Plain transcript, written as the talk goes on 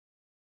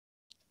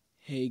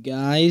Hey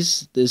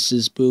guys, this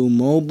is Boo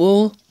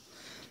Mobile,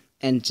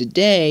 and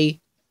today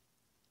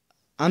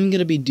I'm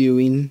gonna be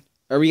doing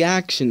a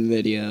reaction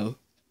video.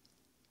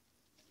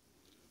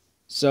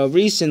 So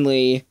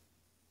recently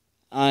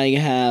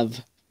I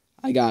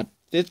got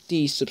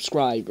 50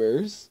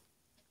 subscribers,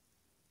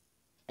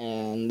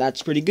 and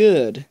that's pretty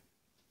good.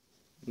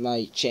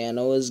 My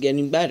channel is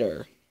getting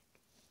better.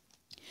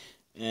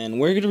 And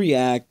we're gonna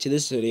react to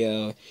this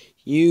video,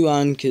 You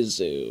on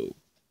Kazoo,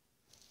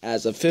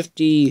 as a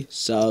 50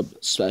 sub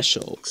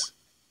special.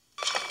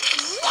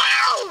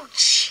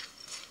 Ouch!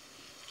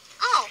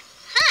 Oh,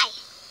 hi.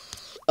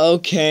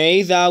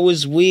 Okay, that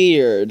was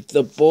weird.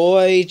 The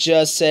boy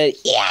just said,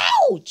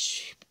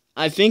 ouch!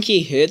 I think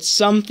he hit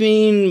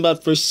something,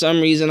 but for some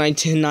reason I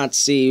did not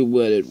see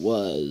what it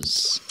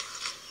was.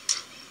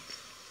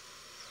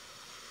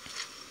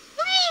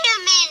 Wait a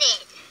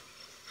minute.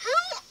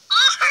 Who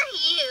are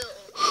you?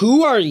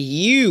 Who are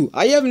you?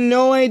 I have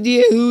no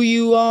idea who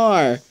you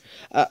are.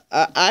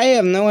 I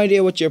have no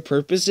idea what your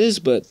purpose is,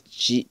 but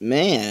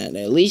man,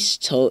 at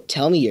least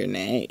tell me your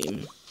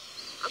name.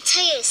 I'll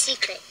tell you a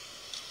secret.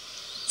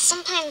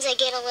 Sometimes I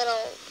get a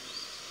little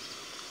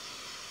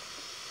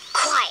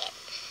quiet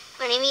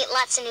when I meet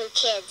lots of new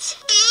kids.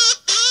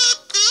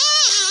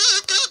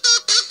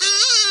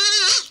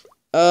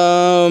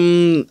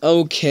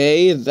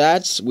 Okay,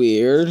 that's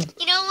weird.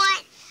 You know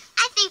what?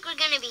 I think we're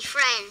gonna be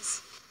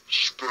friends.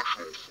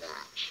 Special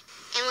friends.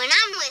 And when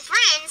I'm with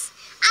friends,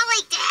 I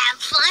like to have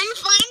fun.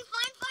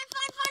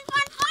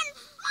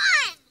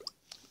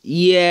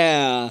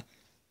 Yeah,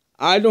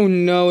 I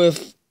don't know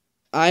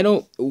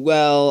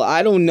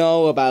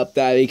about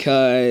that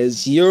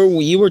because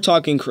you were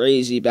talking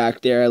crazy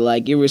back there,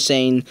 like you were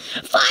saying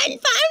fun.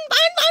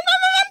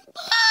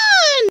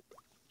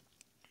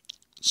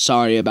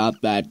 Sorry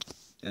about that.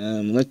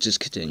 Let's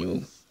just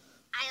continue.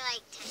 I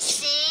like to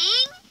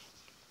sing,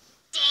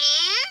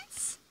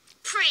 dance,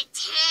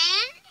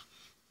 pretend,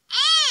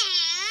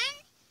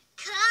 and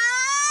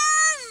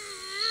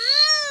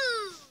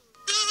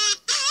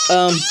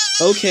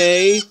kazoo.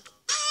 Okay.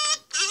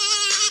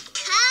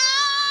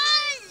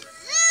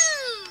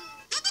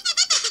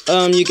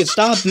 Kazoo. You can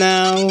stop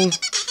now.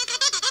 Just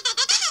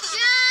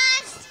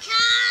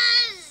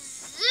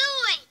kazoo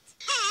it.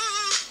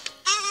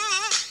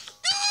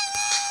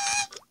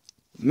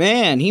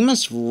 Man, he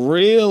must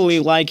really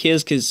like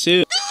his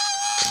kazoo.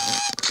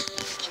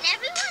 Can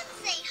everyone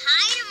say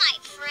hi to my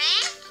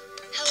friend?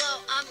 Hello,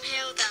 I'm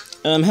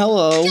Hilda.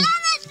 Hello.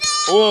 Jonathan!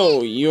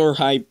 Oh, you're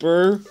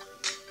hyper.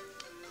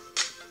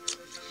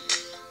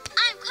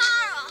 I'm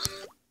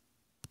Carl.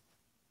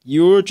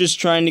 You were just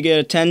trying to get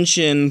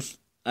attention,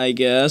 I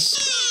guess.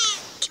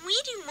 Can we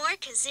do more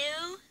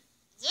kazoo?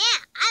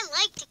 Yeah, I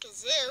like the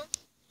kazoo.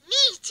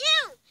 Me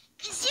too.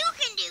 Kazoo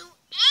can do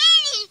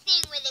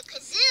anything with a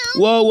kazoo.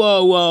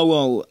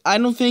 Whoa. I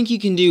don't think you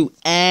can do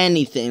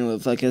anything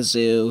with a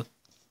kazoo.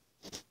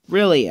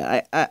 Really,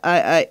 I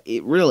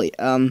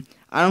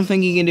don't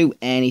think you can do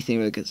anything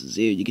with a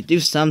kazoo. You can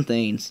do some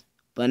things,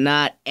 but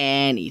not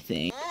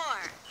anything.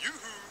 More.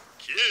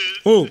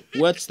 Oh,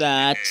 what's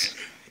that?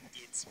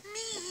 It's me,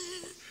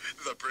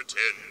 the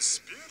pretend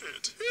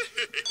spirit.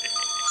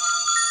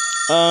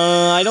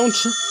 I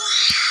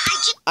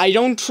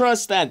don't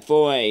trust that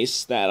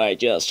voice that I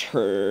just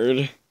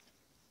heard.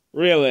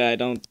 Really, I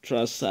don't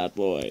trust that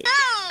voice.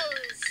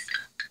 Pose.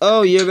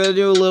 Oh, you're gonna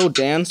do a little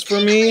dance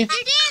for me? You're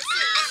dancing.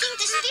 I think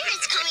the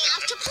spirit's coming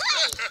out to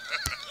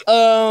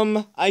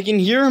play. I can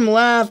hear him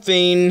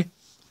laughing.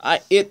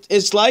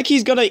 It's like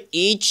he's gonna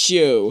eat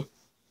you.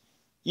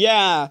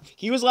 Yeah,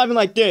 he was laughing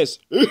like this.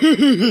 Yeah,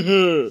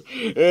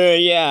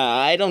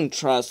 I don't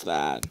trust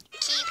that.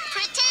 Keep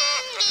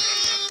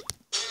pretending.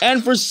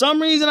 And for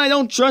some reason, I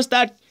don't trust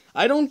that.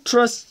 I don't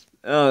trust.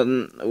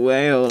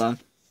 Wait, hold on.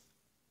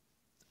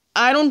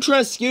 I don't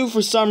trust you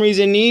for some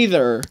reason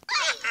either.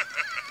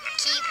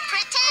 Keep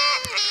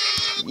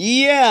pretending.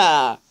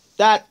 Yeah,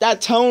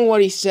 that tone,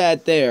 what he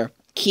said there.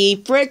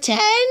 Keep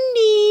pretending.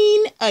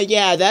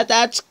 Yeah,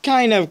 that's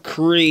kind of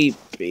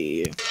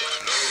creepy.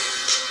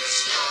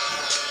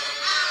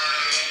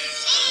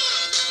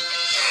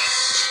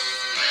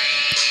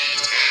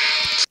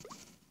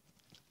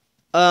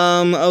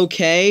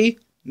 Okay.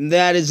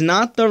 That is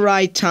not the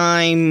right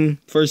time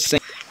for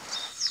saying.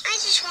 I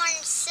just wanted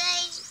to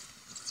say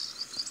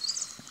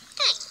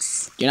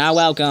thanks. You're not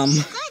welcome.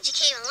 Glad you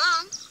came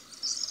along,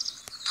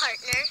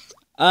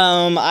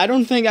 partner. I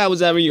don't think I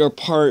was ever your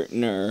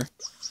partner.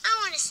 I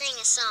want to sing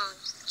a song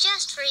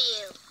just for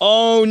you.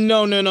 Oh,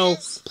 no.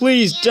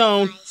 Please You're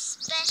don't. my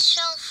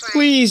special friend.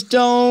 Please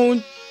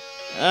don't.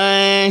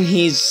 And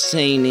he's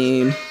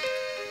singing.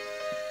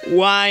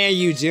 Why are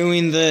you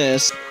doing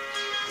this?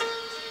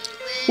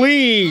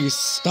 Please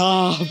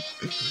stop.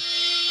 Special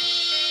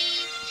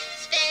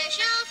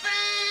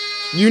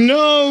friend. You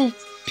know,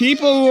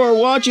 people who are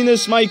watching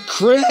this might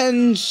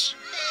cringe.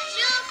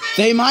 Special friend.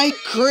 They might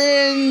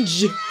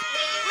cringe.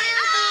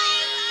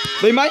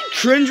 They might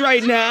cringe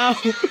right now.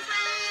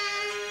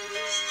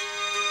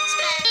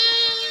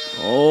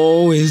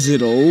 Oh, is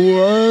it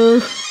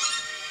over?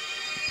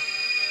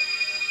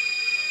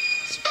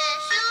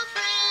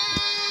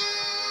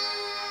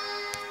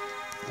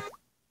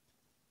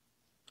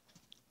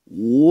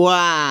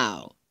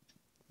 Wow.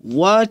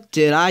 What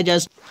did I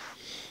just...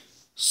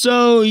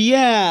 So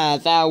yeah,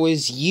 that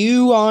was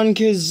you on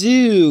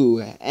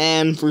kazoo.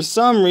 And for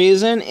some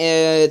reason,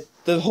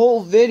 the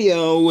whole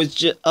video was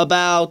just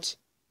about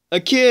a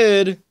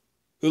kid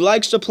who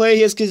likes to play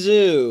his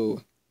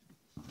kazoo.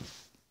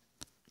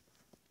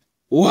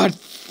 What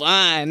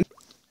fun!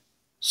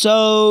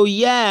 So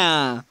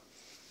yeah,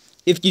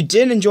 if you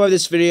did enjoy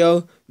this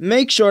video,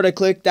 make sure to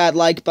click that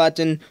like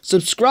button,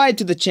 subscribe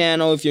to the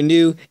channel if you're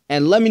new,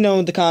 and let me know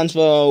in the comments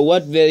below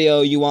what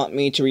video you want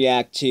me to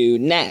react to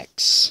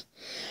next.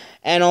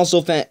 And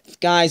also,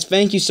 guys,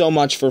 thank you so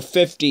much for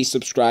 50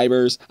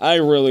 subscribers. I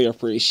really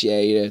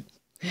appreciate it.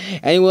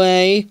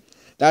 Anyway,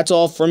 that's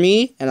all for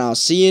me, and I'll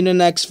see you in the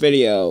next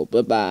video.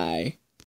 Bye-bye.